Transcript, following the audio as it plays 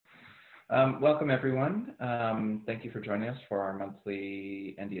Welcome, everyone. Thank you for joining us for our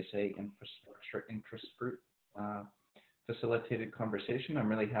monthly NDSA Infrastructure Interest Group facilitated conversation. I'm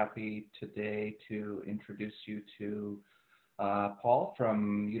really happy today to introduce you to Paul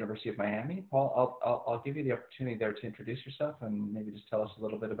from University of Miami. Paul, I'll give you the opportunity there to introduce yourself and maybe just tell us a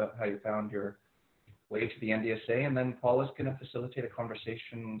little bit about how you found your way to the NDSA. And then Paul is going to facilitate a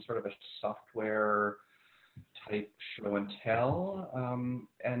conversation, sort of a software type show and tell.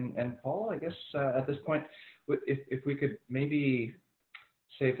 And Paul, I guess at this point, if we could maybe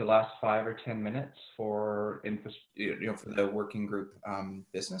save the last 5 or 10 minutes for for the working group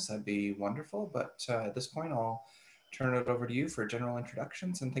business, that'd be wonderful. But at this point, I'll turn it over to you for general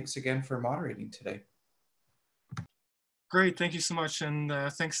introductions. And thanks again for moderating today. Great, thank you so much, and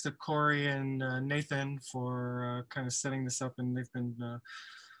thanks to Corey and Nathan for kind of setting this up, and they've been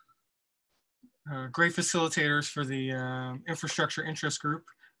great facilitators for the Infrastructure Interest Group.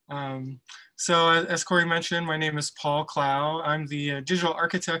 So as Corey mentioned, my name is Paul Clow. I'm the Digital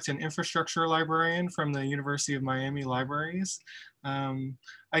Architect and Infrastructure Librarian from the University of Miami Libraries.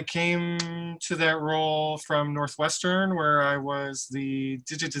 I came to that role from Northwestern, where I was the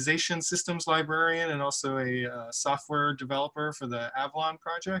Digitization Systems Librarian and also a software developer for the Avalon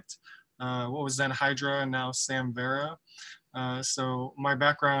project, what was then Hydra and now Samvera. So my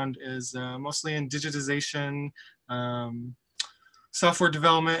background is mostly in digitization, software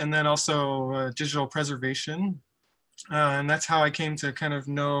development, and then also digital preservation. And that's how I came to kind of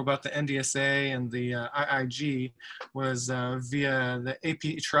know about the NDSA and the IIG was via the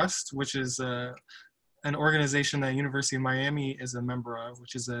AP Trust, which is an organization that University of Miami is a member of,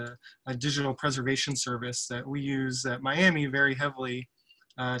 which is a digital preservation service that we use at Miami very heavily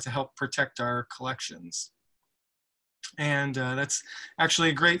to help protect our collections. And that's actually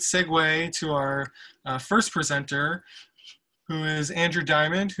a great segue to our first presenter, who is Andrew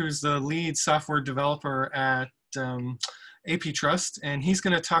Diamond, who's the lead software developer at AP Trust. And he's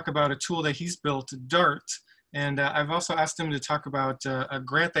going to talk about a tool that he's built, Dart. And I've also asked him to talk about a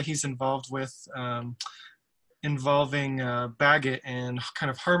grant that he's involved with involving Bagot and kind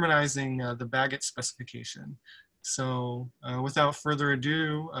of harmonizing the Bagot specification. So without further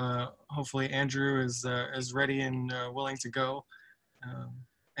ado, hopefully Andrew is ready and willing to go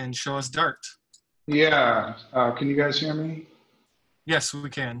and show us Dart. Yeah, can you guys hear me? Yes, we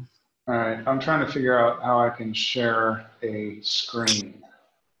can. All right, I'm trying to figure out how I can share a screen.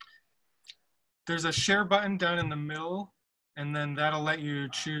 There's a share button down in the middle, and then that'll let you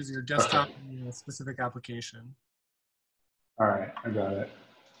choose your desktop and a specific application. All right, I got it.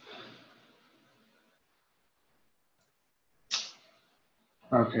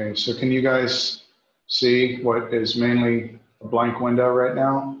 Okay, so can you guys see what is mainly a blank window right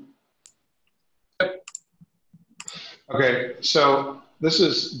now? Okay, so this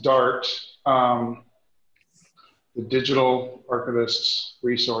is Dart, the Digital Archivist's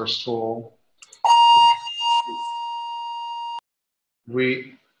Resource Tool.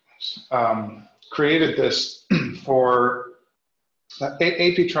 We created this for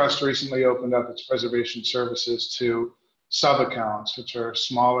AP Trust recently opened up its preservation services to sub-accounts, which are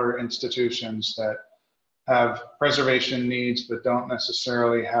smaller institutions that have preservation needs but don't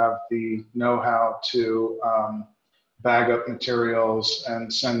necessarily have the know-how to bag up materials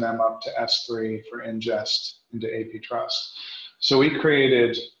and send them up to S3 for ingest into AP Trust. So we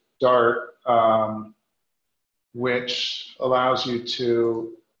created Dart, which allows you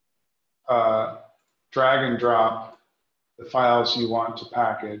to drag and drop the files you want to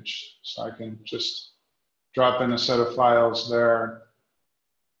package. So I can just drop in a set of files there.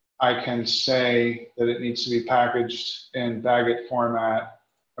 I can say that it needs to be packaged in Bagot format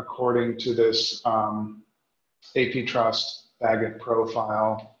according to this AP Trust Bagot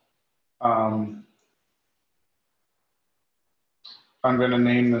profile. I'm going to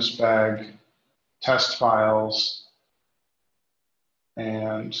name this bag test files,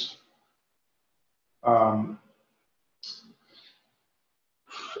 and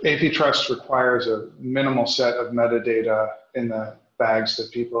AP Trust requires a minimal set of metadata in the bags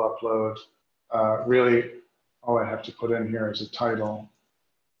that people upload. Really, all I have to put in here is a title,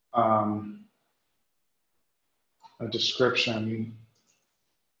 a description,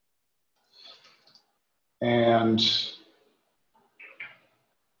 and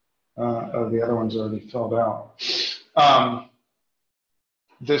oh, the other one's already filled out. Our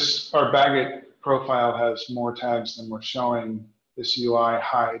Bagot profile has more tags than we're showing. This UI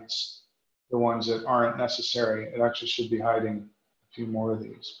hides the ones that aren't necessary. It actually should be hiding a few more of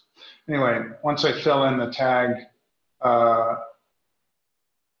these. Anyway, once I fill in the tag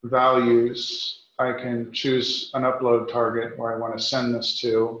values, I can choose an upload target where I want to send this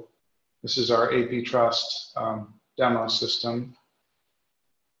to. This is our AP Trust demo system.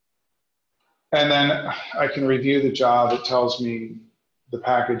 And then I can review the job. It tells me the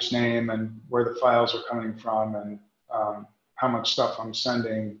package name and where the files are coming from and how much stuff I'm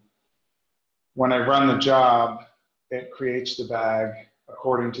sending. When I run the job, it creates the bag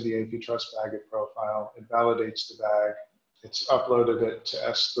according to the AP Trust Baggett profile. It validates the bag. It's uploaded it to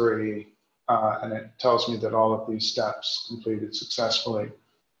S3, and it tells me that all of these steps completed successfully.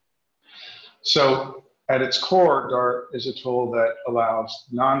 So at its core, Dart is a tool that allows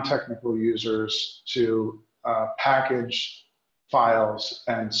non-technical users to package files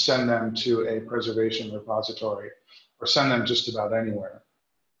and send them to a preservation repository or send them just about anywhere.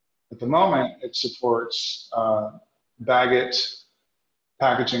 At the moment, it supports Baggett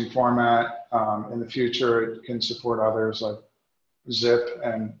packaging format. In the future, it can support others like zip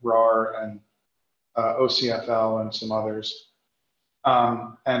and RAR and OCFL and some others.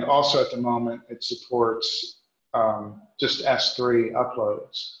 And also at the moment, it supports just S3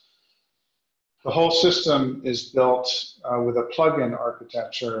 uploads. The whole system is built with a plugin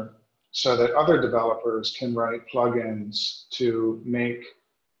architecture so that other developers can write plugins to make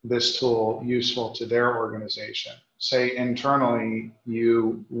this tool useful to their organization. Say internally,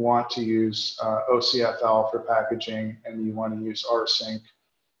 you want to use OCFL for packaging and you want to use rsync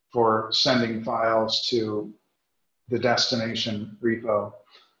for sending files to the destination repo.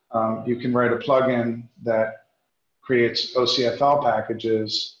 You can write a plugin that creates OCFL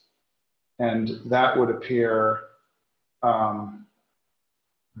packages, and that would appear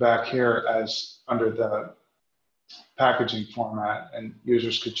back here as under the packaging format, and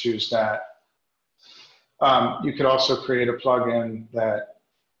users could choose that. You could also create a plugin that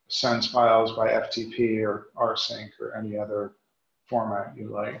sends files by FTP or rsync or any other format you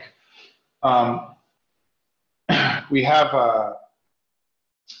like. We have a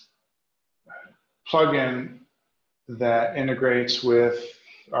plugin that integrates with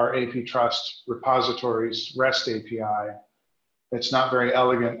our AP Trust repositories REST API. It's not very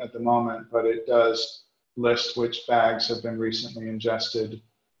elegant at the moment, but it does list which bags have been recently ingested,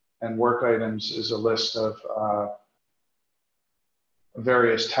 and work items is a list of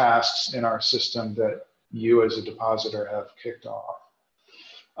various tasks in our system that you as a depositor have kicked off.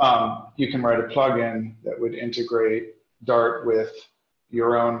 You can write a plugin that would integrate Dart with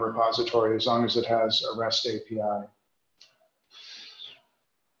your own repository as long as it has a REST API.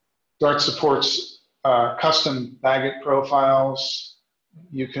 Dart supports custom Baggett profiles.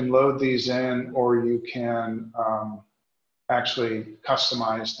 You can load these in, or you can actually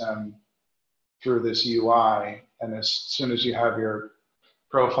customize them through this UI. And as soon as you have your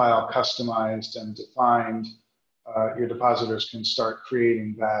profile customized and defined, your depositors can start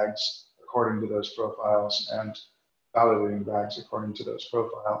creating bags according to those profiles and validating bags according to those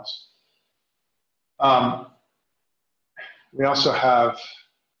profiles. We also have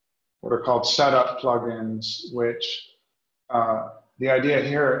what are called setup plugins, which the idea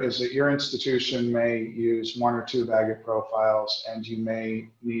here is that your institution may use 1 or 2 Baggett profiles, and you may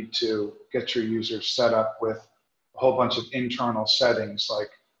need to get your users set up with a whole bunch of internal settings, like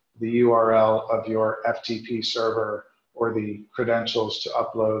the URL of your FTP server or the credentials to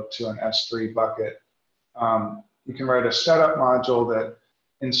upload to an S3 bucket. You can write a setup module that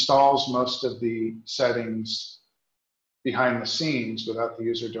installs most of the settings behind the scenes without the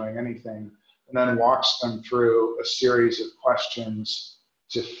user doing anything, and then walks them through a series of questions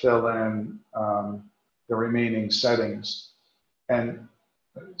to fill in the remaining settings. And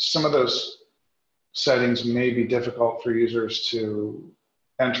some of those settings may be difficult for users to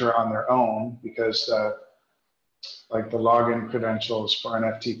enter on their own because like the login credentials for an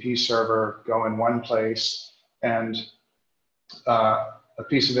FTP server go in one place, and a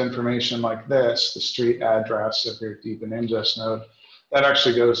piece of information like this, the street address of your deep and ingest node, that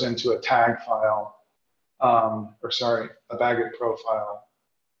actually goes into a tag file, a Baggett profile.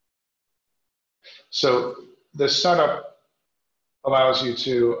 So this setup allows you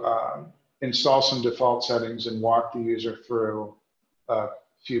to install some default settings and walk the user through a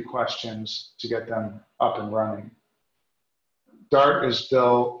few questions to get them up and running. Dart is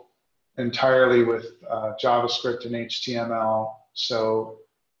built entirely with JavaScript and HTML, so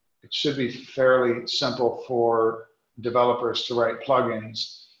it should be fairly simple for developers to write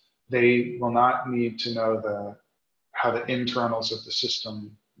plugins. They will not need to know how the internals of the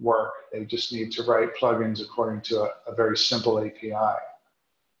system work. They just need to write plugins according to a very simple API.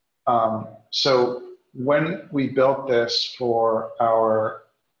 So when we built this for our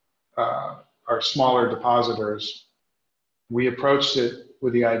smaller depositors, we approached it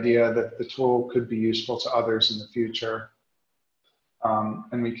with the idea that the tool could be useful to others in the future.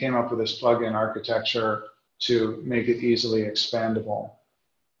 And we came up with this plugin architecture to make it easily expandable.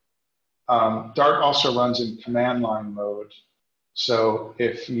 Dart also runs in command line mode. So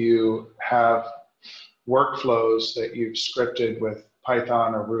if you have workflows that you've scripted with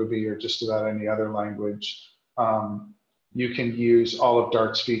Python or Ruby or just about any other language, you can use all of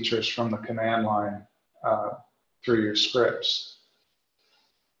Dart's features from the command line through your scripts.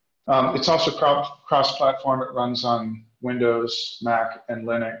 It's also cross-platform. It runs on Windows, Mac, and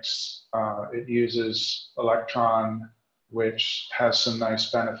Linux. It uses Electron, which has some nice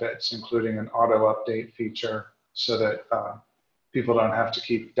benefits, including an auto-update feature so that people don't have to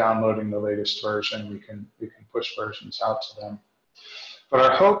keep downloading the latest version. We can push versions out to them. But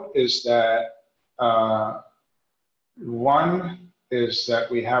our hope is that one is that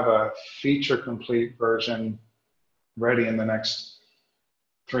we have a feature-complete version ready in the next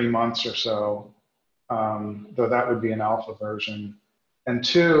 3 months or so, though that would be an alpha version. And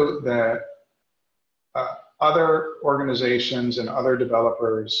two, that other organizations and other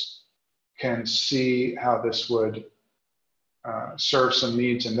developers can see how this would serve some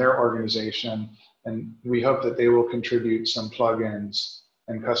needs in their organization. And we hope that they will contribute some plugins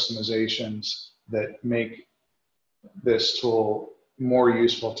and customizations that make this tool more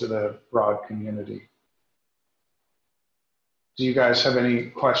useful to the broad community. Do you guys have any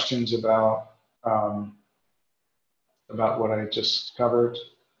questions about what I just covered?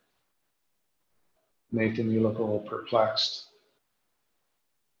 Nathan, you look a little perplexed.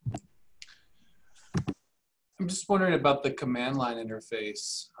 I'm just wondering about the command line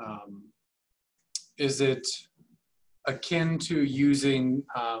interface. Is it akin to using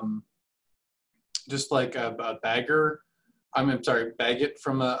just like a bagger? I'm sorry, Baggett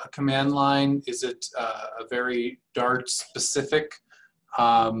from a command line? Is it a very Dart specific?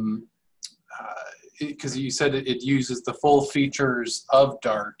 Because you said it uses the full features of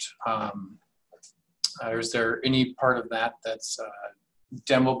Dart. Or is there any part of that that's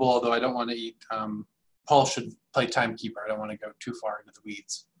demoable? Although I don't want to eat, Paul should play timekeeper. I don't want to go too far into the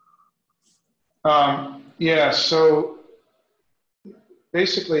weeds. Yeah, so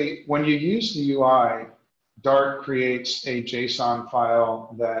basically when you use the UI, Dart creates a JSON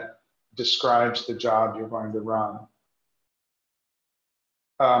file that describes the job you're going to run.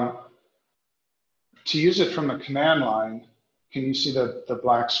 To use it from the command line, can you see the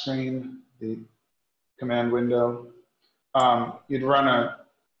black screen, the command window? You'd run a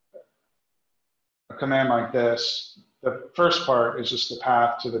command like this. The first part is just the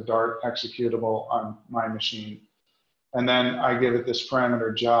path to the Dart executable on my machine. And then I give it this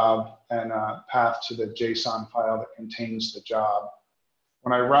parameter job and a path to the JSON file that contains the job.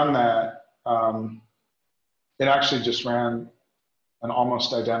 When I run that, it actually just ran an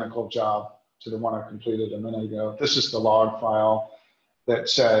almost identical job to the one I completed a minute ago. This is the log file that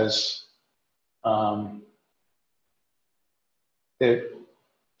says it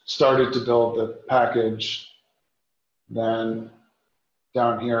started to build the package. Then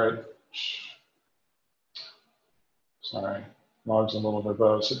down here, sorry, log's a little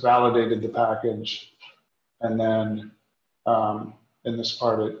verbose. It validated the package, and then in this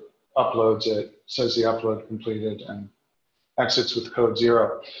part, it uploads it, says the upload completed, and exits with code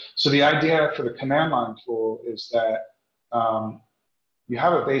 0. So the idea for the command line tool is that you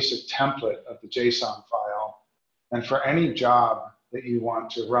have a basic template of the JSON file, and for any job that you want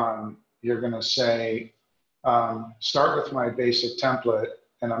to run, you're going to say, start with my basic template,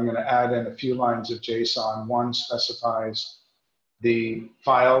 and I'm going to add in a few lines of JSON. One specifies the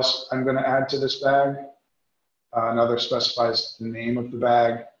files I'm going to add to this bag. Another specifies the name of the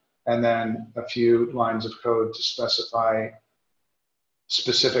bag, and then a few lines of code to specify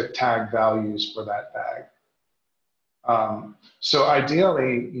specific tag values for that bag. So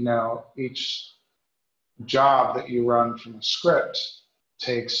ideally, you know, each job that you run from a script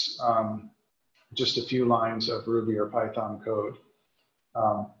takes just a few lines of Ruby or Python code.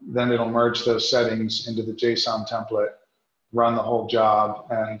 Then it'll merge those settings into the JSON template, run the whole job,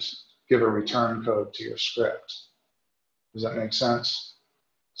 and give a return code to your script. Does that make sense?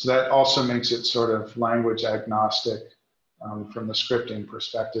 So that also makes it sort of language agnostic from the scripting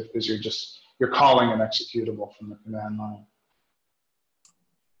perspective, because you're calling an executable from the command line.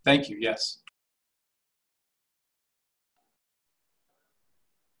 Thank you, yes.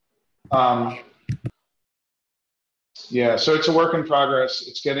 Yeah, so it's a work in progress.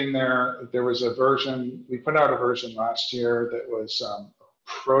 It's getting there. There was a version, we put out a version last year that was a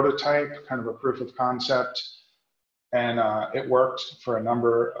prototype, kind of a proof of concept. And it worked for a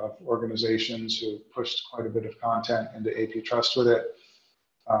number of organizations who pushed quite a bit of content into AP Trust with it.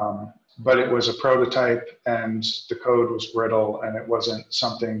 but it was a prototype and the code was brittle and it wasn't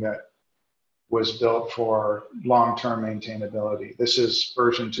something that was built for long-term maintainability. This is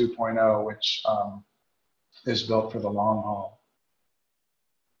version 2.0, which is built for the long haul.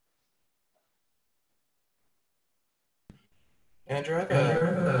 Andrew, I have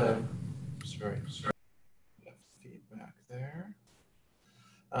a sorry, feedback there.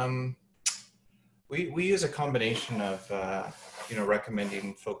 We use a combination of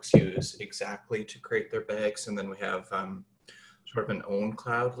recommending folks use Exactly to create their bags, and then we have sort of an own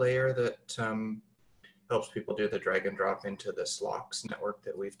cloud layer that helps people do the drag and drop into this locks network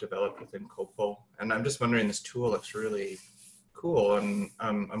that we've developed within Copal. And I'm just wondering, this tool looks really cool, and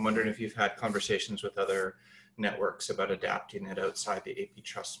I'm wondering if you've had conversations with other networks about adapting it outside the AP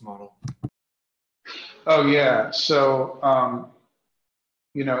Trust model. Oh yeah, so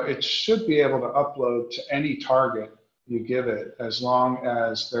it should be able to upload to any target you give it, as long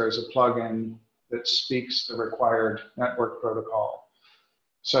as there's a plugin that speaks the required network protocol.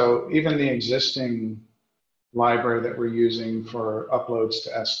 So even the existing library that we're using for uploads to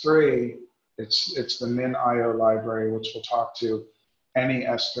S3, it's the MinIO library, which will talk to any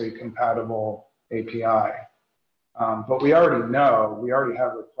S3 compatible API. But we already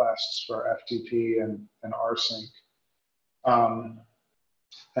have requests for FTP and rsync.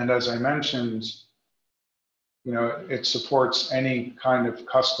 And as I mentioned, it supports any kind of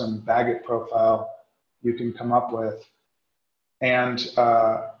custom Baggett profile you can come up with. And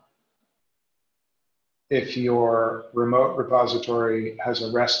if your remote repository has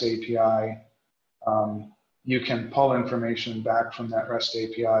a REST API, you can pull information back from that REST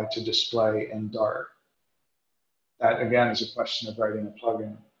API to display in Dart. That, again, is a question of writing a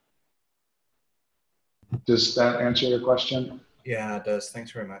plugin. Does that answer your question? Yeah, it does. Thanks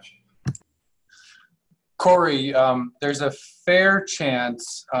very much. Corey, there's a fair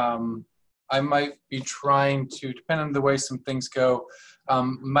chance I might be trying to, depending on the way some things go,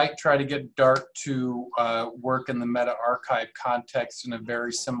 might try to get Dart to work in the meta archive context in a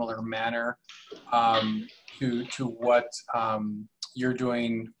very similar manner to what you're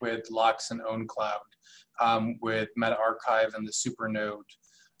doing with Locks and OwnCloud with meta archive and the Supernode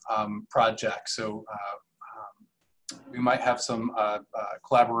project. So we might have some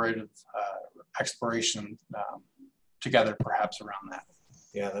collaborative exploration together perhaps around that.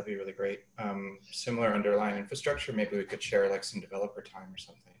 Yeah, that'd be really great. Similar underlying infrastructure, maybe we could share like some developer time or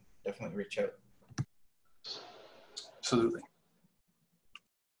something. Definitely reach out. Absolutely.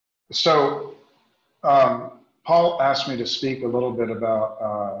 So Paul asked me to speak a little bit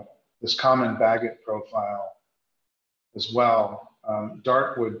about this common Baggett profile as well.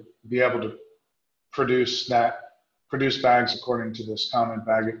 Dart would be able to produce bags according to this common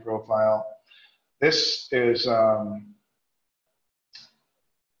Baggett profile. This is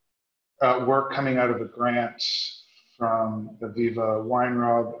work coming out of a grant from Aviva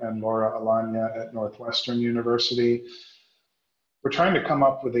Weinraub and Laura Alanya at Northwestern University. We're trying to come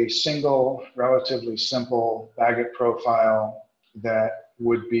up with a single, relatively simple Baggett profile that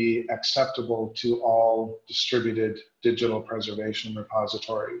would be acceptable to all distributed digital preservation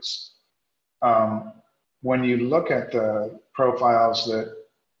repositories. When you look at the profiles that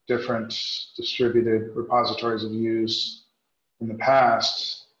different distributed repositories have used in the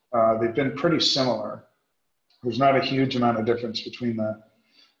past, they've been pretty similar. There's not a huge amount of difference between the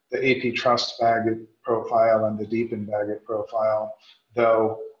AP Trust Baggett profile and the Deepin Baggett profile,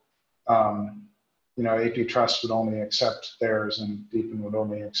 though AP Trust would only accept theirs and Deepin would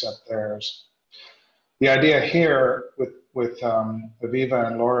only accept theirs. The idea here with Aviva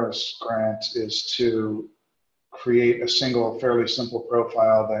and Laura's grant is to create a single, fairly simple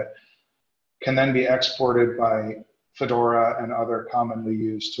profile that can then be exported by Fedora and other commonly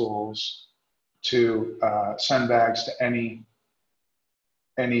used tools to send bags to any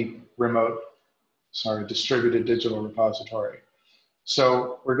distributed digital repository.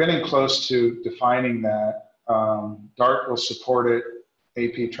 So we're getting close to defining that. Dart will support it,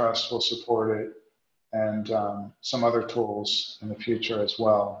 AP Trust will support it, and some other tools in the future as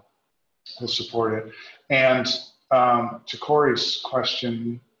well will support it. And to Corey's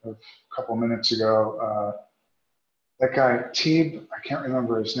question of a couple minutes ago, that guy, Tib, I can't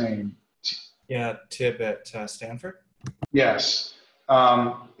remember his name. Yeah, Tib at Stanford? Yes.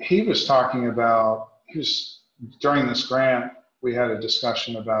 He was talking about, during this grant, we had a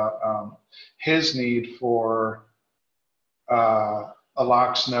discussion about his need for a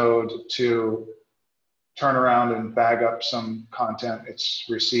locks node to turn around and bag up some content it's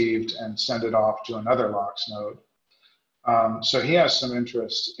received and send it off to another locks node. So he has some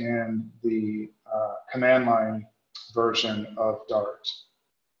interest in the command line version of Dart.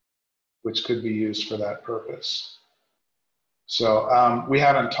 which could be used for that purpose. So we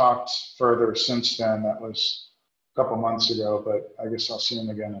haven't talked further since then. That was a couple months ago, but I guess I'll see him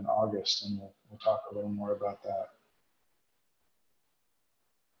again in August, and we'll talk a little more about that.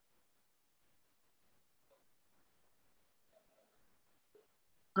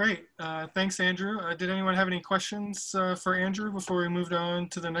 Great. Thanks, Andrew. Did anyone have any questions for Andrew before we moved on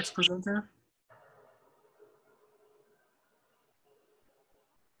to the next presenter?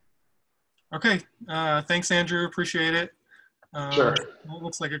 Okay. Thanks, Andrew. Appreciate it. Sure. It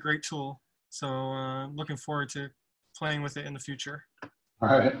looks like a great tool. So looking forward to playing with it in the future.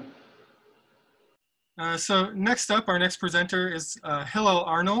 All right. So next up, our next presenter is Hillel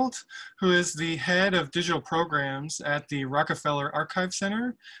Arnold, who is the head of digital programs at the Rockefeller Archive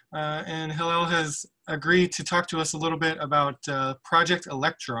Center. And Hillel has agreed to talk to us a little bit about Project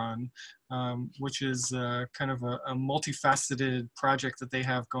Electron, which is kind of a multifaceted project that they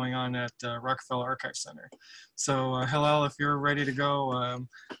have going on at Rockefeller Archive Center. So Hillel, if you're ready to go,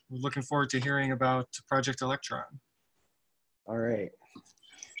 we're looking forward to hearing about Project Electron. All right.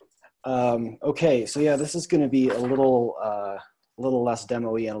 Okay, so yeah, this is going to be a little less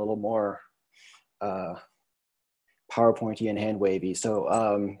demo-y and a little more PowerPointy and hand-wavy.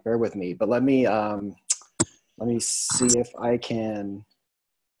 So bear with me. But let me see if I can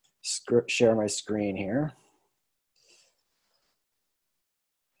share my screen here.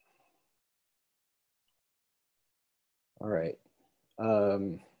 All right.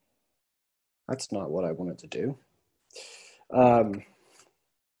 That's not what I wanted to do.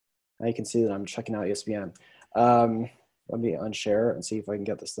 Now you can see that I'm checking out ESPN. Let me unshare and see if I can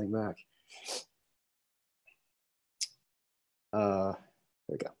get this thing back. There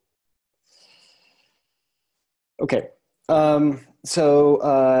we go. Okay.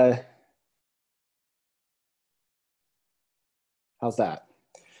 How's that?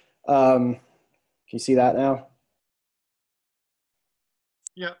 Can you see that now?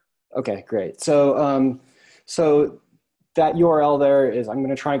 Yeah. Okay, great. So, that URL there is, I'm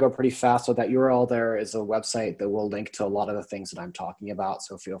going to try and go pretty fast. So that URL there is a website that will link to a lot of the things that I'm talking about.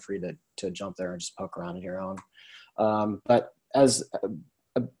 So feel free to jump there and just poke around on your own. But as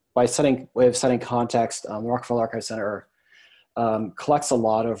way of setting context, the Rockefeller Archive Center collects a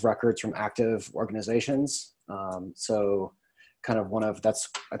lot of records from active organizations. So kind of that's,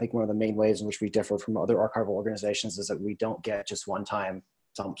 I think, one of the main ways in which we differ from other archival organizations is that we don't get just one-time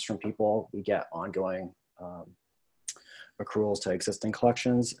dumps from people. We get ongoing accruals to existing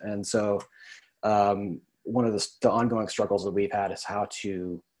collections. And so one of the ongoing struggles that we've had is how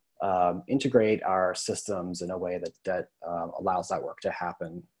to integrate our systems in a way that allows that work to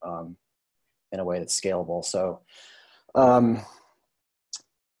happen in a way that's scalable. So I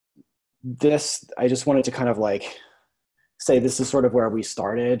just wanted to kind of like say this is sort of where we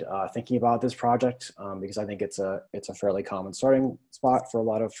started thinking about this project, because I think it's a fairly common starting spot for a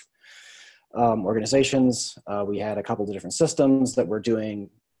lot of organizations. We had a couple of different systems that were doing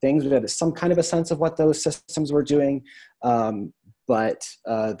things. We had some kind of a sense of what those systems were doing, but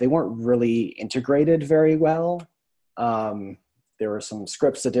they weren't really integrated very well. There were some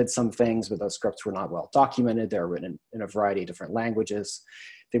scripts that did some things, but those scripts were not well documented. They were written in a variety of different languages.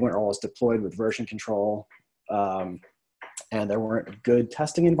 They weren't always deployed with version control. And there weren't good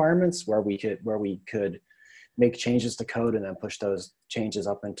testing environments where we could make changes to code and then push those changes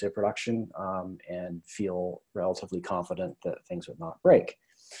up into production and feel relatively confident that things would not break.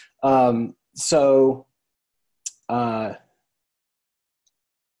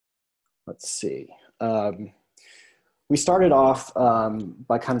 Let's see. We started off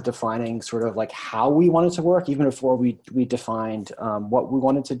by kind of defining sort of like how we wanted to work, even before we defined what we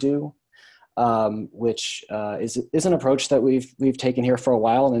wanted to do, which is an approach that we've taken here for a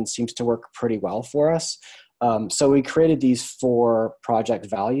while and seems to work pretty well for us. So we created these 4 project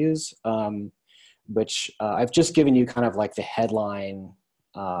values, which I've just given you kind of like the headline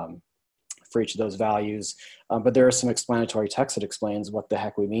for each of those values, but there is some explanatory text that explains what the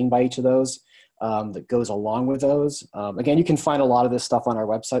heck we mean by each of those that goes along with those. Again, you can find a lot of this stuff on our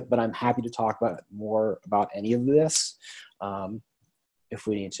website, but I'm happy to talk more about any of this if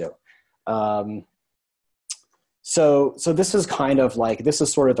we need to. So this is kind of like, this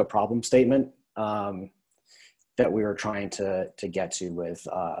is sort of the problem statement that we were trying to get to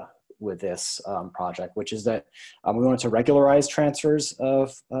with this project, which is that we wanted to regularize transfers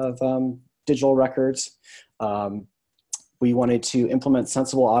of digital records. We wanted to implement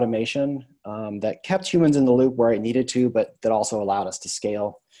sensible automation that kept humans in the loop where it needed to, but that also allowed us to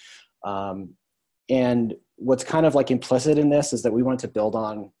scale. And what's kind of like implicit in this is that we wanted to build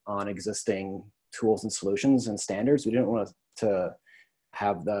on existing tools and solutions and standards. We didn't want to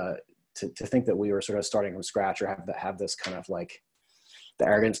have to think that we were sort of starting from scratch, or have this kind of like the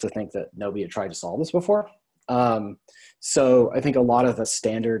arrogance to think that nobody had tried to solve this before. So I think a lot of the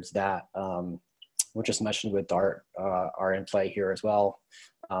standards that we just mentioned with Dart are in play here as well.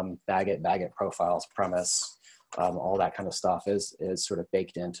 Bagot profiles, premise, all that kind of stuff is sort of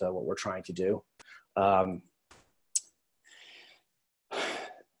baked into what we're trying to do.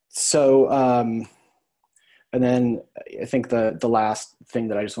 And then I think the last thing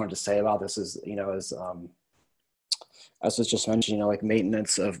that I just wanted to say about this is, as was just mentioned, like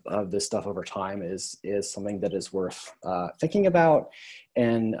maintenance of this stuff over time is something that is worth thinking about.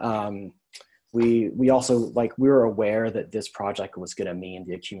 And we also, we were aware that this project was going to mean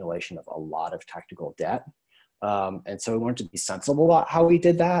the accumulation of a lot of technical debt. And so we wanted to be sensible about how we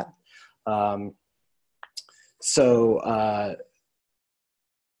did that.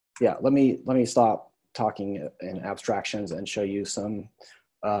 Yeah, let me stop talking in abstractions and show you some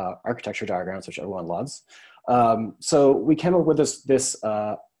architecture diagrams, which everyone loves. So we came up with this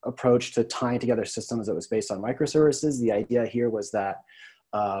approach to tying together systems that was based on microservices. The idea here was that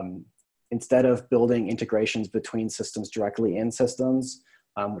instead of building integrations between systems directly in systems,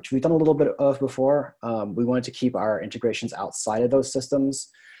 which we've done a little bit of before, we wanted to keep our integrations outside of those systems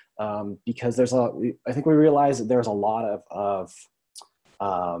because I think we realized that there's a lot of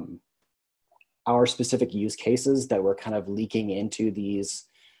our specific use cases that were kind of leaking into these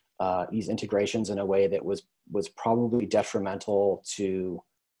integrations in a way that was probably detrimental to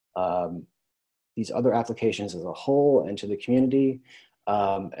these other applications as a whole and to the community.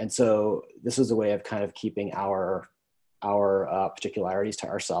 And so this was a way of kind of keeping our particularities to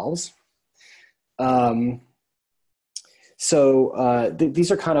ourselves. These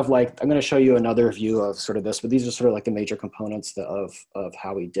are kind of like, I'm going to show you another view of sort of this, but these are sort of like the major components of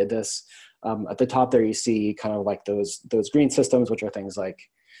how we did this. At the top there, you see kind of like those green systems, which are things like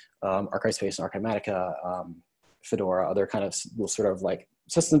ArchiSpace and Archimatica, Fedora, other kind of sort of like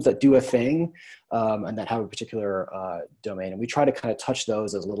systems that do a thing and that have a particular domain. And we try to kind of touch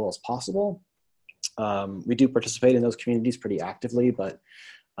those as little as possible. We do participate in those communities pretty actively, but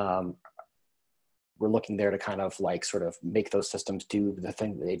we're looking there to kind of like sort of make those systems do the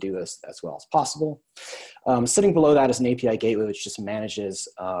thing that they do as well as possible. Sitting below that is an API gateway, which just manages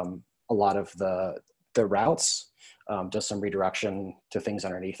a lot of the routes, does some redirection to things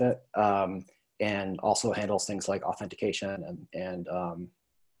underneath it, and also handles things like authentication and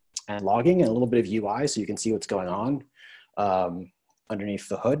logging and a little bit of UI, so you can see what's going on underneath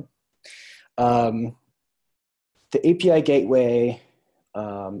the hood. The API gateway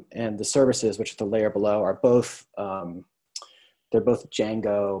and the services, which is the layer below, are both they're both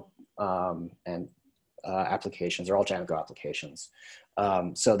Django and applications. They're all Django applications.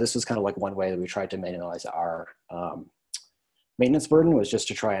 So this was kind of like one way that we tried to minimize our maintenance burden, was just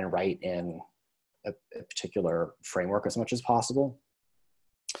to try and write in a particular framework as much as possible.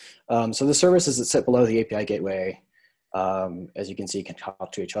 So the services that sit below the API gateway, as you can see, can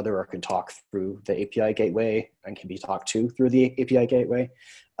talk to each other or can talk through the API gateway and can be talked to through the API gateway.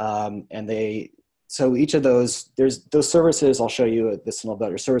 So each of those services, I'll show you this in a little bit.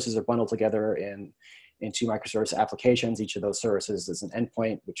 Your services are bundled together into microservice applications. Each of those services is an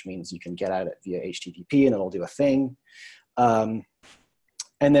endpoint, which means you can get at it via HTTP and it'll do a thing. And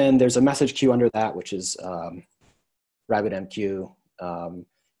then there's a message queue under that, which is RabbitMQ,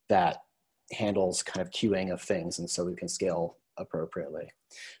 that handles kind of queuing of things, and so we can scale appropriately.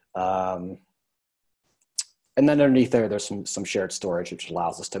 And then underneath there's some shared storage, which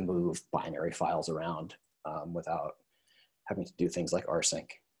allows us to move binary files around without having to do things like rsync.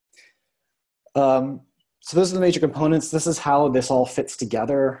 So those are the major components. This is how this all fits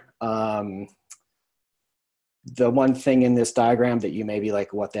together. The one thing in this diagram that you may be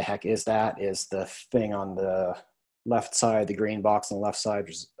like, what the heck is that? Is the thing on the left side, the green box on the left side,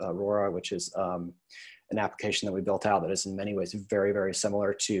 which is Aurora, which is an application that we built out that is in many ways very, very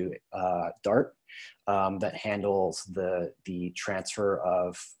similar to Dart, that handles the transfer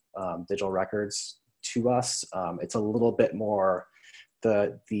of digital records to us. It's a little bit more,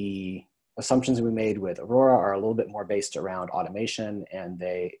 the assumptions we made with Aurora are a little bit more based around automation, and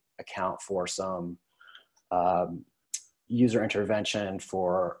they account for some user intervention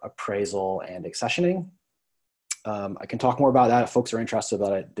for appraisal and accessioning. I can talk more about that if folks are interested,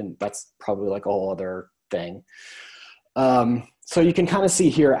 but that's probably like a whole other thing. So you can kind of see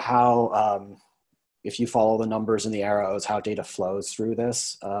here how, if you follow the numbers and the arrows, how data flows through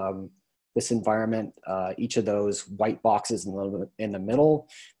this environment. Each of those white boxes in the middle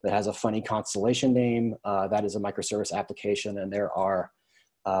that has a funny constellation name, that is a microservice application, and there are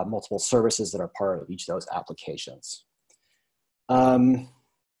multiple services that are part of each of those applications.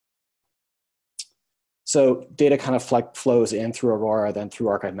 So data kind of flows in through Aurora, then through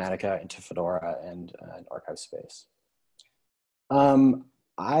Archivematica into Fedora and Archive Space.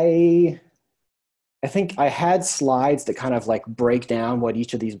 I think I had slides that kind of like break down what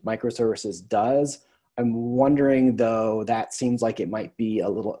each of these microservices does. I'm wondering though, that seems like it might be a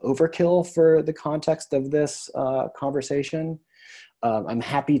little overkill for the context of this conversation. I'm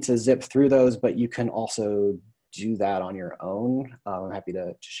happy to zip through those, but you can also do that on your own. I'm happy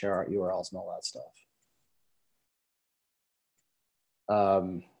to share our URLs and all that stuff.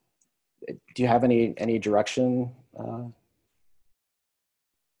 Do you have any direction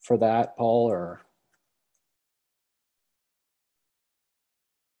for that, Paul, or?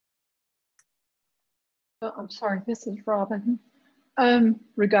 I'm sorry, this is Robin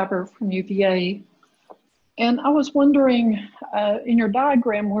Regaber from UVA. And I was wondering, in your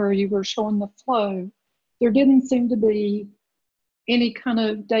diagram where you were showing the flow, there didn't seem to be any kind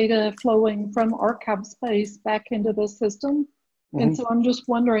of data flowing from archive space back into the system. Mm-hmm. And so I'm just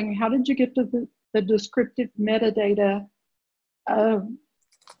wondering, how did you get to the descriptive metadata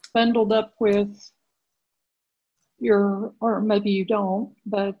bundled up with your, or maybe you don't,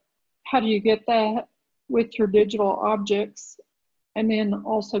 but how do you get that with your digital objects and then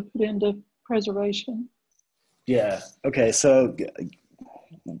also put into preservation? Yeah, okay, so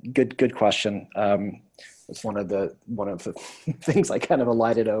good question. It's one of the things I kind of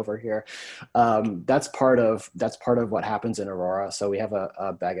alighted over here. That's part of what happens in Aurora. So we have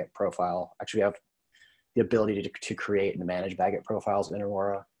a Baggett profile. Actually, we have the ability to create and manage Baggett profiles in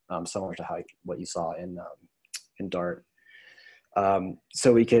Aurora, similar to what you saw in Dart.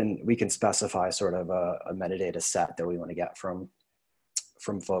 So we can specify sort of a metadata set that we want to get from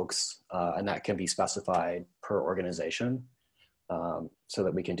folks, and that can be specified per organization. So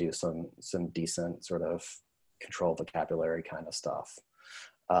that we can do some decent sort of control vocabulary kind of stuff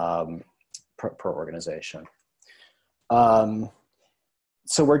per organization. So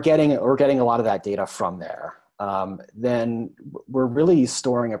we're getting a lot of that data from there. Then we're really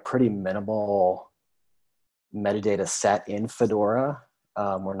storing a pretty minimal metadata set in Fedora.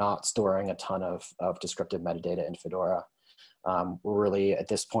 We're not storing a ton of descriptive metadata in Fedora. We're really, at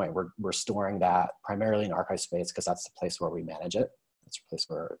this point, we're storing that primarily in archive space because that's the place where we manage it. That's the place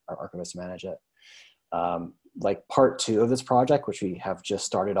where our archivists manage it. Like part 2 of this project, which we have just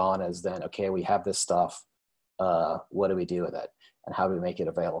started on, is then, okay, we have this stuff. What do we do with it? And how do we make it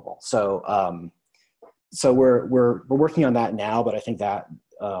available? So, so we're working on that now, but I think that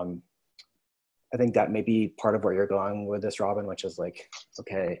may be part of where you're going with this, Robin, which is like,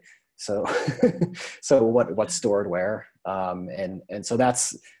 okay, so so what's stored where? And so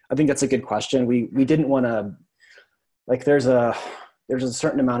I think that's a good question. We didn't want to, like, there's a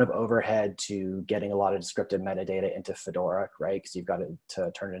certain amount of overhead to getting a lot of descriptive metadata into Fedora, right? Because you've got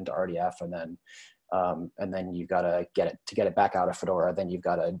to turn it into RDF, and then you've got to get it back out of Fedora. Then you've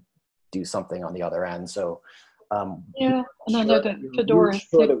got to do something on the other end. So yeah, and I know that Fedora 6,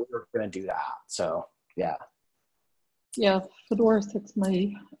 sure that we were going to do that. So yeah. Yeah, Fedora 6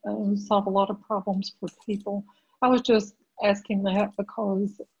 may solve a lot of problems for people. I was just asking that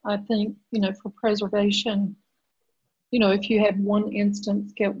because I think, for preservation, if you had one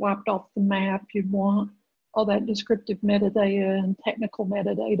instance get wiped off the map, you'd want all that descriptive metadata and technical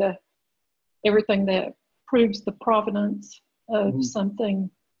metadata, everything that proves the provenance of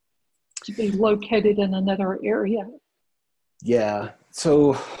something to be located in another area. Yeah,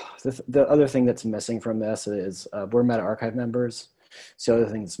 so the other thing that's missing from this is we're meta-archive members. So the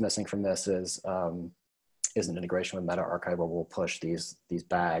other thing that's missing from this is an integration with meta-archive where we'll push these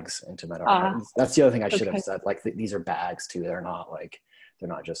bags into meta-archive. That's the other thing I should have said. Like these are bags too. They're not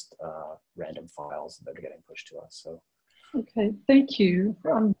just random files that are getting pushed to us. So. Okay, thank you.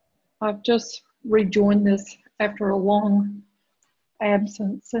 I've just rejoined this after a long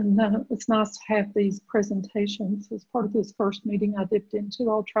absence, and it's nice to have these presentations as part of this first meeting I dipped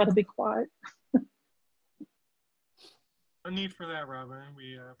into. I'll try to be quiet. No need for that, Robin.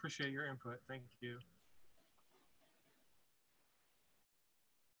 We appreciate your input. Thank you.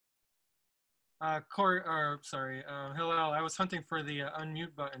 Hello. I was hunting for the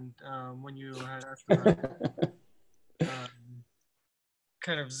unmute button when you had asked about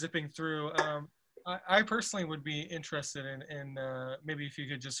kind of zipping through. I personally would be interested in maybe if you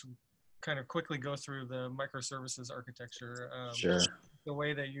could just kind of quickly go through the microservices architecture. Sure. The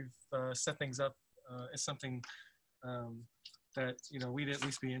way that you've set things up is something that we'd at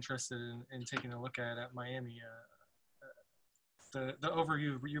least be interested in taking a look at Miami. The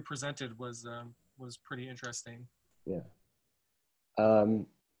overview you presented was pretty interesting. Yeah.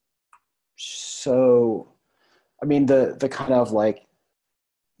 So, I mean, the kind of like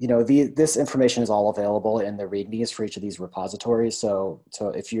this information is all available in the READMEs for each of these repositories. So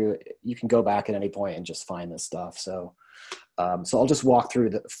if you can go back at any point and just find this stuff. So I'll just walk through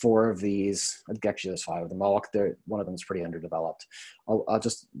the 4 of these. Actually, there's 5 of them. I'll walk through. One of them is pretty underdeveloped. I'll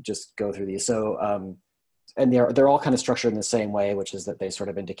just go through these. So and they're all kind of structured in the same way, which is that they sort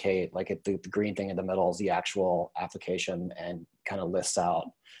of indicate, like, the green thing in the middle is the actual application and kind of lists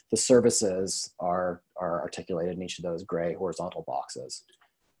out the services are articulated in each of those gray horizontal boxes,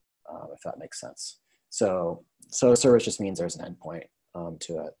 if that makes sense. So a service just means there's an endpoint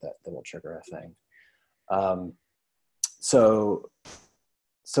to it that will trigger a thing. So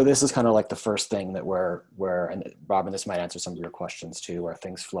this is kind of like the first thing that and Robin, this might answer some of your questions too, where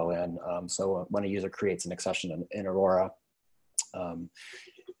things flow in. So when a user creates an accession in Aurora,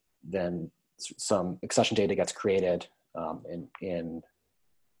 then some accession data gets created in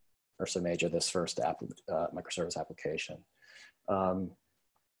Ursa Major, this first microservice application.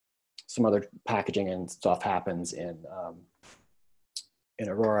 Some other packaging and stuff happens in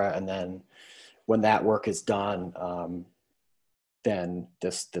Aurora, and then when that work is done, then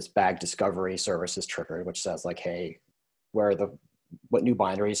this bag discovery service is triggered, which says, like, hey, what new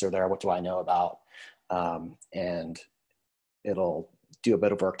binaries are there? What do I know about? And it'll do a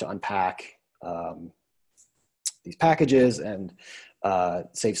bit of work to unpack these packages and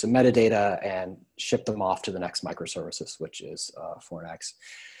save some metadata and ship them off to the next microservices, which is Fornex.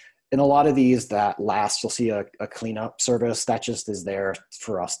 In a lot of these, that last, you'll see a cleanup service that just is there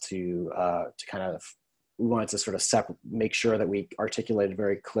for us to kind of, we wanted to sort of make sure that we articulated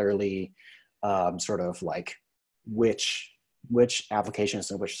very clearly sort of like which applications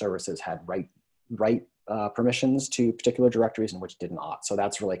and which services had right permissions to particular directories and which did not. So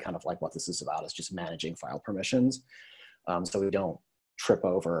that's really kind of like what this is about, is just managing file permissions, so we don't trip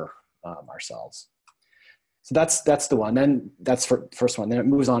over ourselves. So that's the one. Then that's for first one. Then it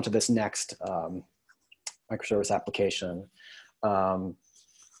moves on to this next microservice application,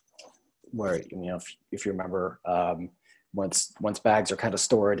 where, if you remember, once bags are kind of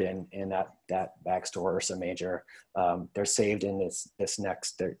stored in that bag store or some major, they're saved in this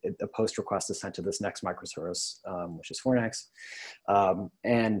next. A post request is sent to this next microservice, which is Fornex,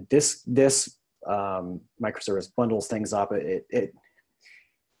 and this microservice bundles things up.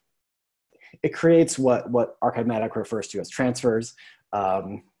 It creates what Archivematic refers to as transfers.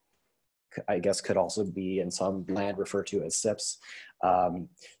 I guess could also be in some land referred to as SIPs.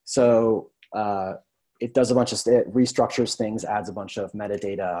 It does a bunch of, it restructures things, adds a bunch of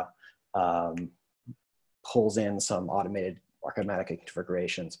metadata, pulls in some automated Archivematic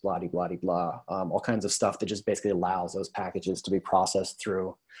configurations, blah, blah, blah, all kinds of stuff that just basically allows those packages to be processed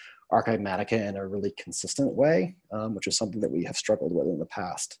through Archivematica in a really consistent way, which is something that we have struggled with in the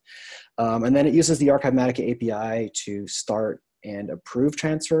past. And then it uses the Archivematica API to start and approve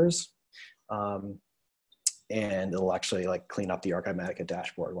transfers. And it'll actually like clean up the Archivematica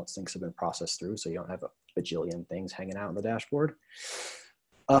dashboard once things have been processed through, so you don't have a bajillion things hanging out in the dashboard.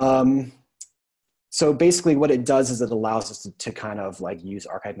 So basically what it does is it allows us to kind of like use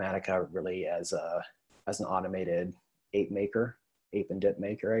Archivematica really as an automated ape and dip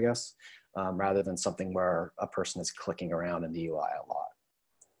maker, I guess, rather than something where a person is clicking around in the UI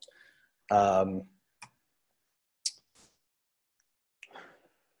a lot.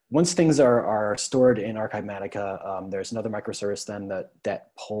 Once things are stored in Archivematica, there's another microservice then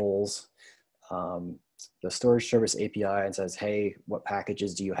that pulls the storage service API and says, hey, what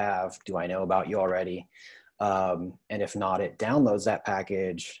packages do you have? Do I know about you already? And if not, it downloads that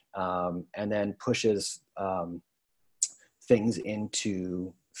package and then pushes things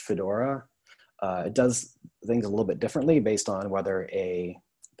into Fedora. It does things a little bit differently based on whether a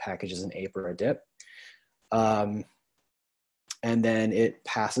package is an ape or a dip. And then it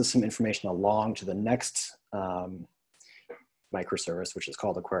passes some information along to the next microservice, which is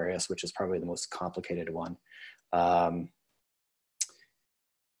called Aquarius, which is probably the most complicated one,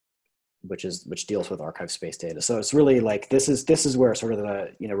 which deals with archive space data. So it's really like, this is where sort of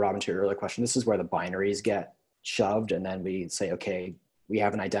the, Robin, to your earlier question, this is where the binaries get shoved, and then we say, okay, we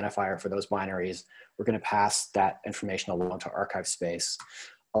have an identifier for those binaries. We're going to pass that information along to archive space,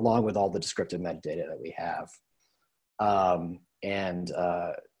 along with all the descriptive metadata that we have.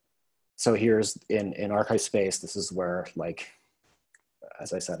 So here's in archive space, this is where, like,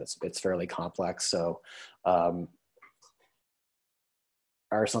 as I said, it's fairly complex. So our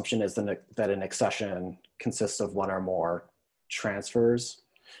assumption is that an accession consists of one or more transfers,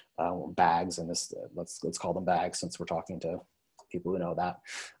 bags, and this, let's call them bags since we're talking to people who know that.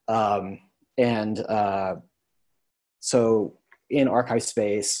 So in archive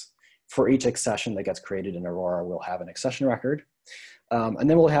space, for each accession that gets created in Aurora, we'll have an accession record. And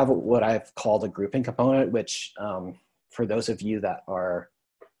then we'll have what I've called a grouping component, which for those of you that are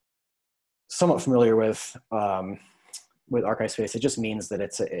somewhat familiar with archive space, it just means that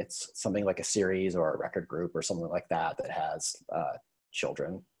it's something like a series or a record group or something like that that has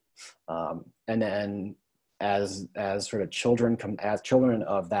children. And then as sort of children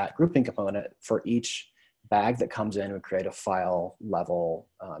of that grouping component, for each bag that comes in, we create a file level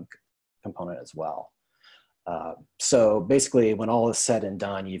component as well. So basically, when all is said and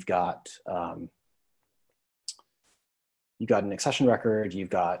done, you've got an accession record, you've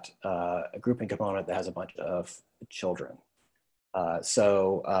got a grouping component that has a bunch of children.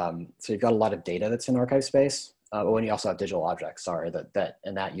 So you've got a lot of data that's in archive space. When you also have digital objects, sorry,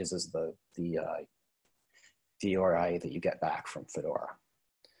 that uses the DORI that you get back from Fedora.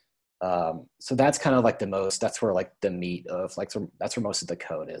 So that's kind of like that's where like the meat of that's where most of the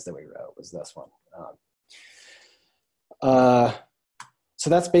code is that we wrote, was this one. So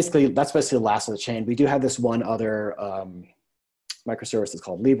that's basically the last of the chain. We do have this one other microservice that's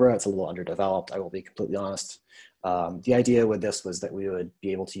called Libra. It's a little underdeveloped, I will be completely honest. The idea with this was that we would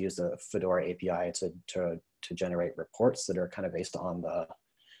be able to use the Fedora API to generate reports that are kind of based on the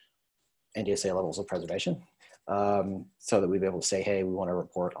NDSA levels of preservation. So that we'd be able to say, hey, we want to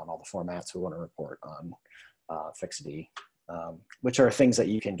report on all the formats, we want to report on fixity, which are things that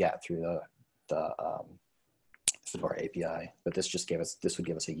you can get through the Fedora API, but this would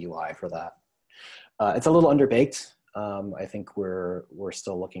give us a UI for that. It's a little underbaked. I think we're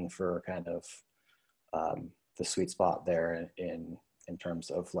still looking for kind of the sweet spot there in terms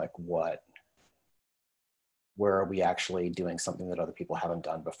of like where are we actually doing something that other people haven't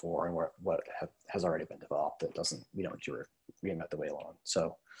done before, and what has already been developed that we don't reinvent the wheel on.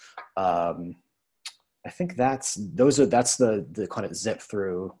 So I think that's the kind of zip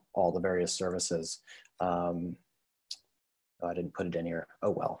through all the various services. I didn't put it in here.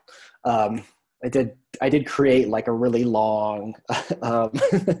 Oh well. I did create like a really long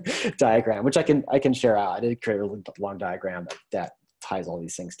diagram, which I can share out. I did create a really long diagram that ties all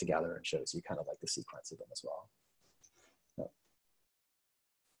these things together and shows you kind of like the sequence of them as well. So.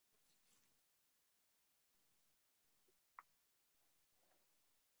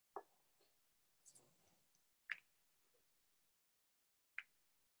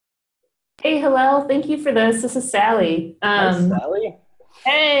 Hey, Hillel, thank you for this. This is Sally. Hi, Sally.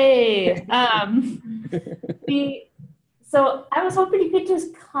 Hey. So I was hoping you could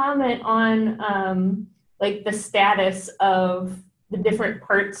just comment on like the status of the different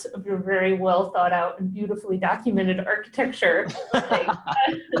parts of your very well thought out and beautifully documented architecture. Like,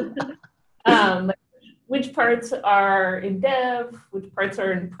 which parts are in dev, which parts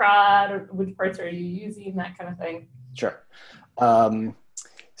are in prod, or which parts are you using, that kind of thing. Sure.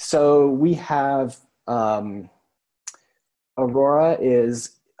 So we have Aurora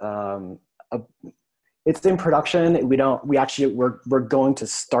is it's in production. We're going to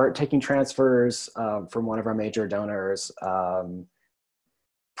start taking transfers from one of our major donors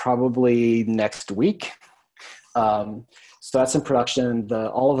probably next week. So that's in production.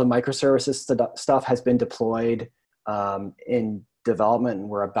 All of the microservices stuff has been deployed in development, and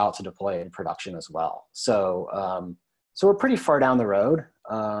we're about to deploy it in production as well. So so we're pretty far down the road.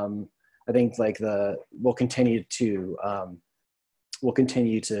 I think like we'll continue to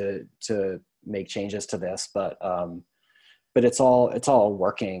make changes to this, but it's all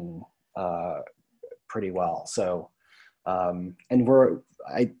working pretty well. So and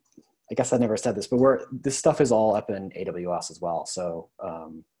I guess I never said this, but this stuff is all up in AWS as well. So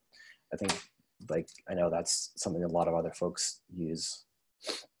I think I know that's something a lot of other folks use.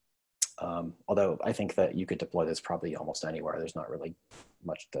 Although I think that you could deploy this probably almost anywhere. There's not really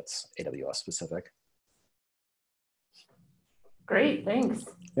much that's AWS specific. Great, thanks.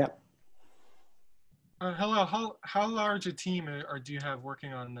 Yeah. Hello, how large a team do you have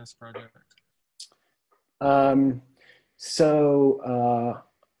working on this project? So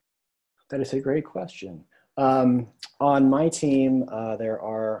that is a great question. On my team, there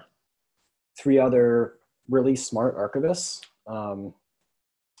are 3 other really smart archivists,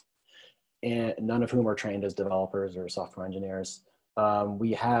 and none of whom are trained as developers or software engineers.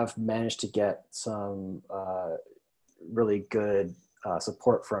 We have managed to get some really good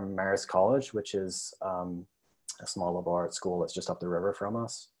support from Marist College, which is a small liberal arts school that's just up the river from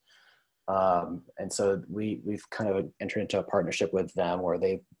us. And so we've kind of entered into a partnership with them where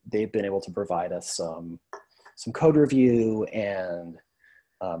they've been able to provide us some code review and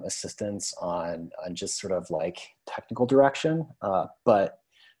assistance on just sort of like technical direction. But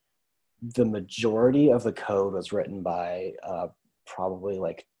the majority of the code was written by probably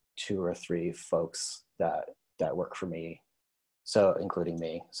like 2 or 3 folks that work for me so including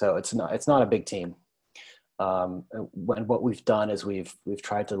me. So it's not a big team. And what we've done is we've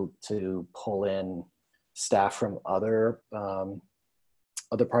tried to pull in staff from other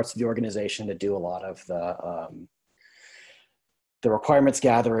parts of the organization to do a lot of the requirements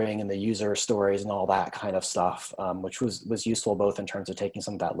gathering and the user stories and all that kind of stuff, which was useful both in terms of taking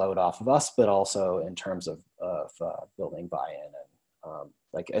some of that load off of us, but also in terms of building buy-in. And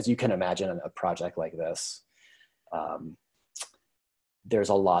like, as you can imagine, a project like this, there's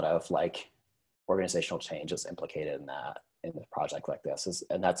a lot of like organizational changes implicated in that, in a project like this.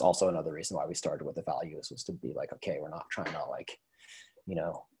 And that's also another reason why we started with the values, was to be like, okay, we're not trying to like, you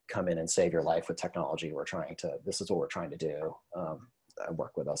know, come in and save your life with technology. This is what we're trying to do, and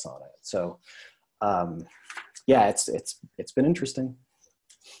work with us on it. So yeah, it's been interesting.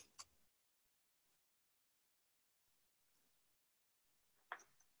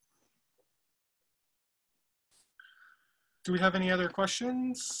 Do we have any other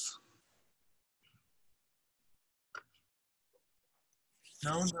questions?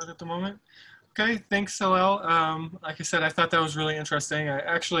 No, not at the moment. Okay, thanks, Hillel. Like I said, I thought that was really interesting. I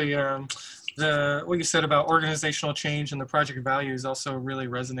actually, what you said about organizational change and the project values also really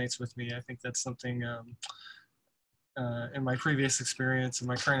resonates with me. I think that's something in my previous experience and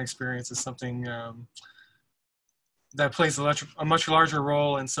my current experience is something that plays a much larger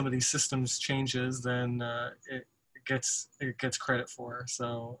role in some of these systems changes than it gets credit for.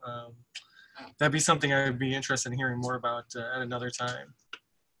 So that'd be something I would be interested in hearing more about at another time.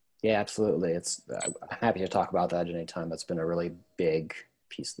 Yeah, absolutely. I'm happy to talk about that at any time. That's been a really big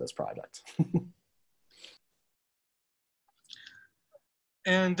piece of this project.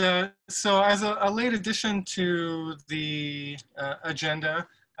 And so as a late addition to the agenda,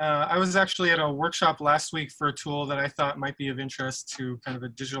 I was actually at a workshop last week for a tool that I thought might be of interest to kind of a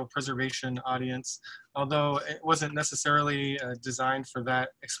digital preservation audience, although it wasn't necessarily designed for that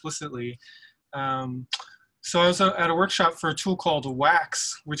explicitly. So I was at a workshop for a tool called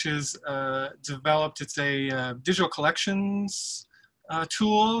Wax, which is developed. It's a digital collections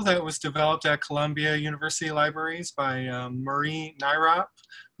tool that was developed at Columbia University Libraries by Marie Nyrop,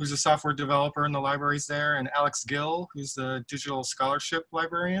 who's a software developer in the libraries there, and Alex Gill, who's the digital scholarship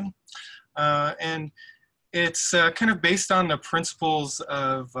librarian. And it's kind of based on the principles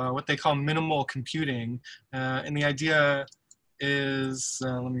of what they call minimal computing. And the idea is,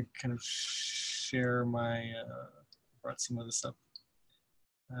 let me kind of share my, brought some of this up.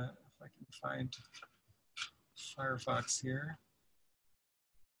 If I can find Firefox here.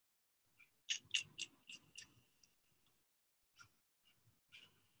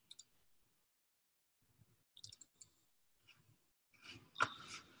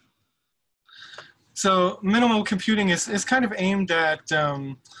 So minimal computing is kind of aimed at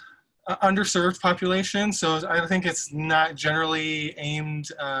underserved population. So I think it's not generally aimed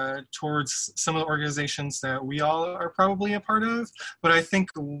towards some of the organizations that we all are probably a part of, but I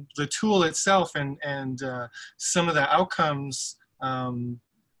think the tool itself and some of the outcomes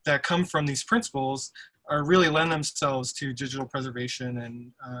that come from these principles are really lend themselves to digital preservation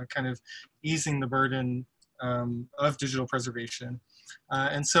and kind of easing the burden of digital preservation.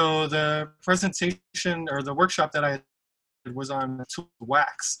 And so the presentation or the workshop that I was on the tool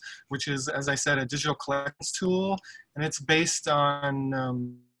Wax, which is, as I said, a digital collections tool, and it's based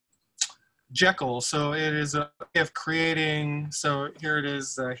on Jekyll. So it is a way of creating, so here it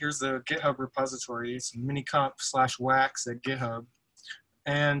is, here's the GitHub repository. It's minicomp/wax at GitHub.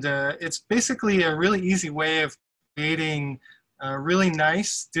 And it's basically a really easy way of creating really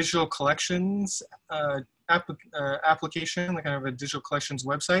nice digital collections application, like kind of a digital collections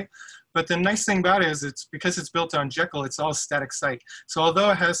website. But the nice thing about it is because it's built on Jekyll, it's all a static site. So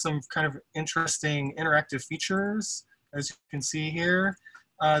although it has some kind of interesting interactive features, as you can see here,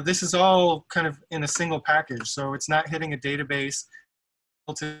 this is all kind of in a single package. So it's not hitting a database,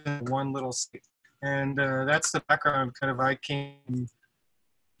 built in one little site. And that's the background kind of I came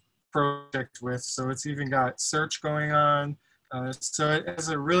project with. So it's even got search going on. So it has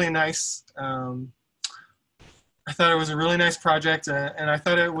a really nice, I thought it was a really nice project, and I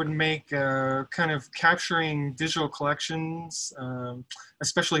thought it would make kind of capturing digital collections,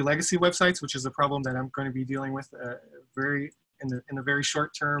 especially legacy websites, which is a problem that I'm going to be dealing with in the very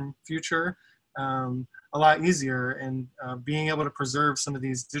short term future, a lot easier. And being able to preserve some of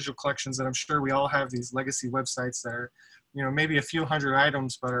these digital collections that I'm sure we all have, these legacy websites that are, you know, maybe a few hundred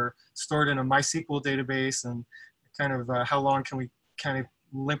items, but are stored in a MySQL database, and kind of how long can we kind of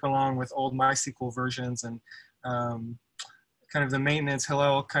limp along with old MySQL versions, and kind of the maintenance.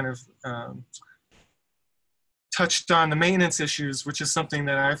 Hillel kind of touched on the maintenance issues, which is something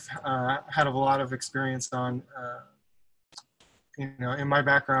that I've had a lot of experience on in my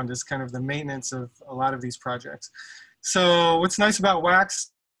background is kind of the maintenance of a lot of these projects. So what's nice about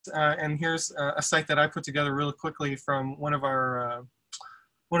Wax, and here's a site that I put together really quickly from one of our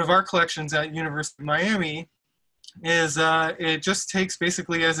collections at University of Miami, is it just takes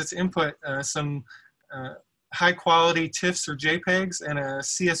basically as its input some high quality TIFFs or JPEGs and a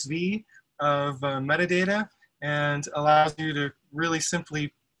CSV of metadata, and allows you to really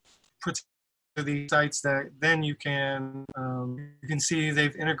simply put these sites that then you can see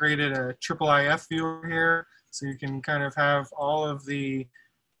they've integrated a IIIF viewer here, so you can kind of have all of the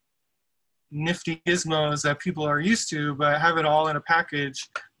nifty gizmos that people are used to, but have it all in a package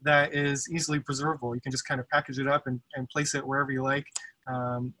that is easily preservable. You can just kind of package it up and place it wherever you like,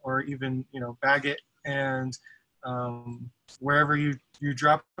 or even bag it, and wherever you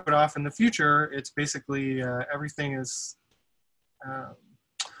drop it off in the future, it's basically everything is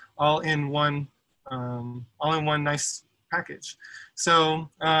all in one nice package. So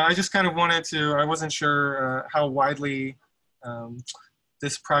I just kind of wanted to, I wasn't sure how widely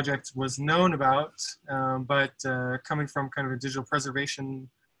this project was known about, but coming from kind of a digital preservation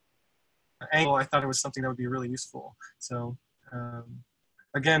angle, I thought it was something that would be really useful. So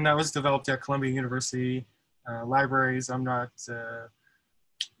again, that was developed at Columbia University libraries. I'm not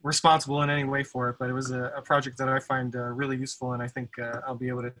responsible in any way for it, but it was a project that I find really useful, and I think I'll be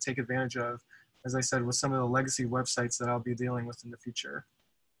able to take advantage of, as I said, with some of the legacy websites that I'll be dealing with in the future.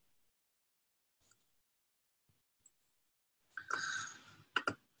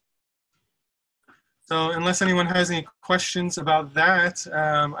 So unless anyone has any questions about that,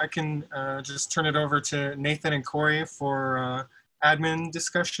 I can just turn it over to Nathan and Corey for admin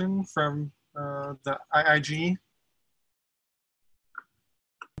discussion from the IIG.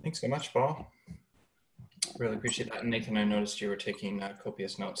 Thanks so much, Paul. Really appreciate that. And Nathan, I noticed you were taking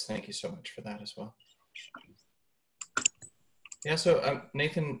copious notes. Thank you so much for that as well. Yeah, so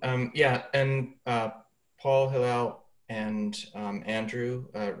Nathan, yeah, and Paul, Hillel, and Andrew,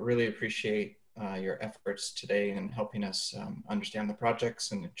 really appreciate your efforts today in helping us understand the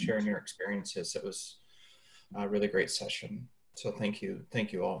projects and sharing your experiences. It was a really great session. So thank you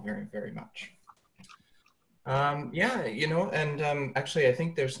all very, very much. Yeah, and actually I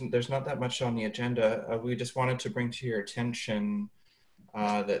think there's not that much on the agenda. We just wanted to bring to your attention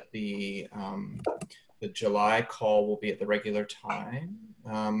that the July call will be at the regular time,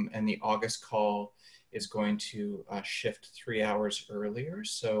 and the August call is going to shift 3 hours earlier.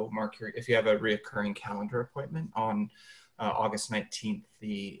 So mark if you have a reoccurring calendar appointment on August 19th,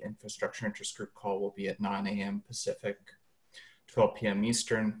 the infrastructure interest group call will be at 9 a.m. Pacific, 12 p.m.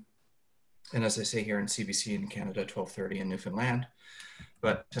 Eastern. And as I say here in CBC in Canada, 12:30 in Newfoundland.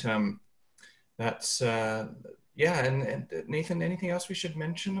 But that's, yeah, and Nathan, anything else we should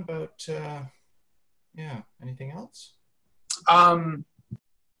mention about, yeah, anything else?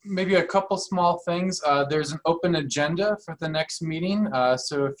 Maybe a couple small things. There's an open agenda for the next meeting.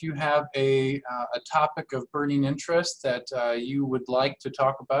 So if you have a topic of burning interest that you would like to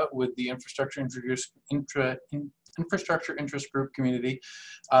talk about with the infrastructure interest group community,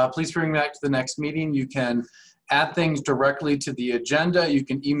 please bring that to the next meeting. You can add things directly to the agenda. You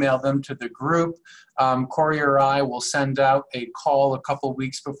can email them to the group. Corey or I will send out a call a couple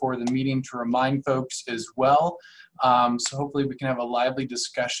weeks before the meeting to remind folks as well. So hopefully we can have a lively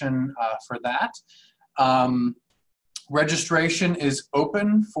discussion for that. Registration is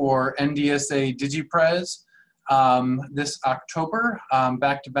open for NDSA DigiPrez this October,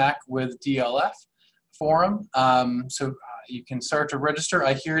 back-to-back with DLF Forum. So you can start to register.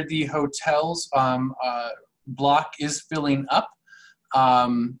 I hear the hotels block is filling up.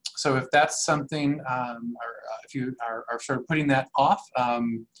 So if that's something, or if you are sort of putting that off,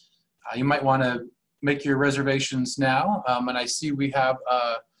 you might want to make your reservations now. And I see we have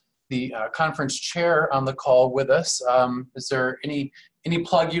the conference chair on the call with us. Is there any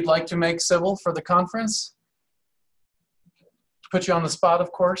plug you'd like to make, Sybil, for the conference? Put you on the spot,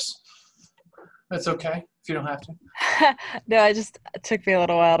 of course. That's okay if you don't have to. No, it took me a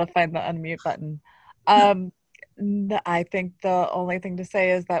little while to find the unmute button. I think the only thing to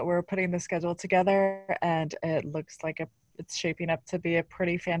say is that we're putting the schedule together, and it looks like it's shaping up to be a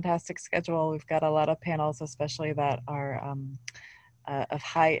pretty fantastic schedule. We've got a lot of panels, especially that are of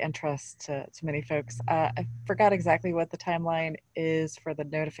high interest to many folks. I forgot exactly what the timeline is for the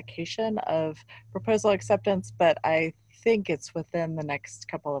notification of proposal acceptance, but I think it's within the next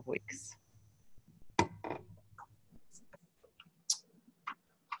couple of weeks.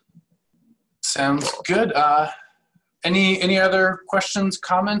 Sounds good. Any other questions,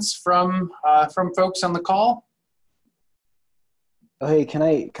 comments from folks on the call? Oh, hey, can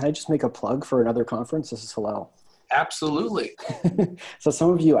I just make a plug for another conference? This is Hillel. Absolutely. So some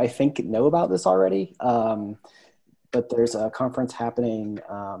of you, I think, know about this already, but there's a conference happening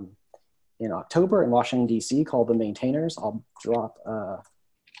in October in Washington, D.C. called the Maintainers. I'll drop a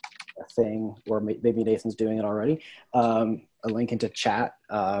thing, or maybe Nathan's doing it already, a link into chat.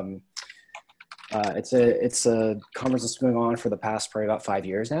 It's a conference that's been going on for the past probably about 5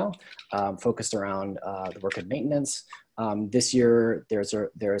 years now, focused around the work of maintenance. This year, there's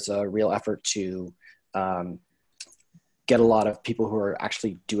a real effort to get a lot of people who are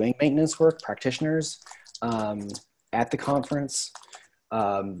actually doing maintenance work, practitioners, at the conference.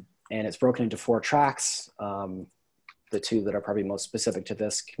 And it's broken into 4 tracks. The 2 that are probably most specific to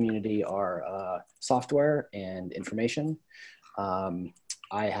this community are software and information.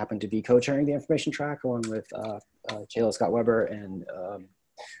 I happen to be co-chairing the information track along with Jayla Scott Weber and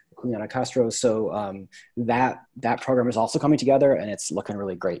Juliana Castro. So that program is also coming together, and it's looking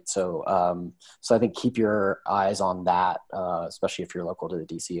really great. So so I think keep your eyes on that, especially if you're local to the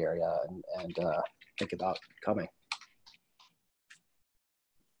DC area, and think about coming.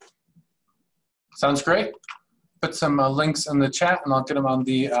 Sounds great. Put some links in the chat, and I'll get them on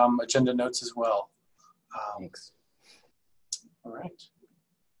the agenda notes as well. Thanks. All right.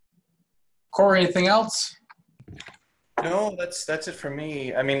 Corey, anything else? No, that's it for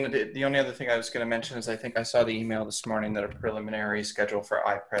me. I mean, the only other thing I was going to mention is I think I saw the email this morning that a preliminary schedule for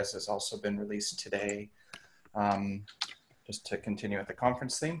iPres has also been released today, just to continue with the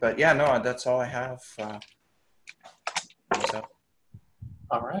conference theme. But yeah, no, that's all I have.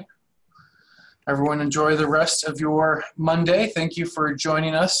 All right. Everyone enjoy the rest of your Monday. Thank you for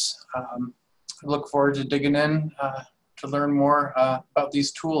joining us. I look forward to digging in to learn more about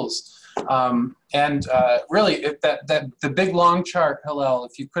these tools. And really, if the big long chart, Hillel,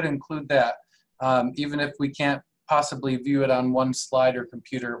 if you could include that, even if we can't possibly view it on one slide or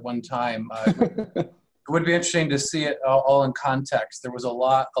computer at one time, it would be interesting to see it all in context. There was a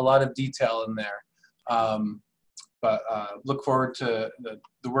lot of detail in there. But look forward to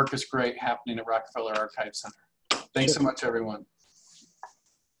the work is great happening at Rockefeller Archive Center. Thanks so much, everyone.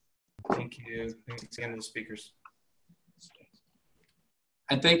 Thank you. Thanks again to the speakers.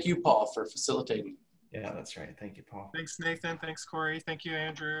 And thank you, Paul, for facilitating. Yeah, that's right. Thank you, Paul. Thanks, Nathan. Thanks, Corey. Thank you,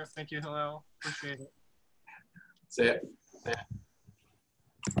 Andrew. Thank you, Hillel. Appreciate it. See ya.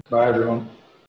 Bye, everyone.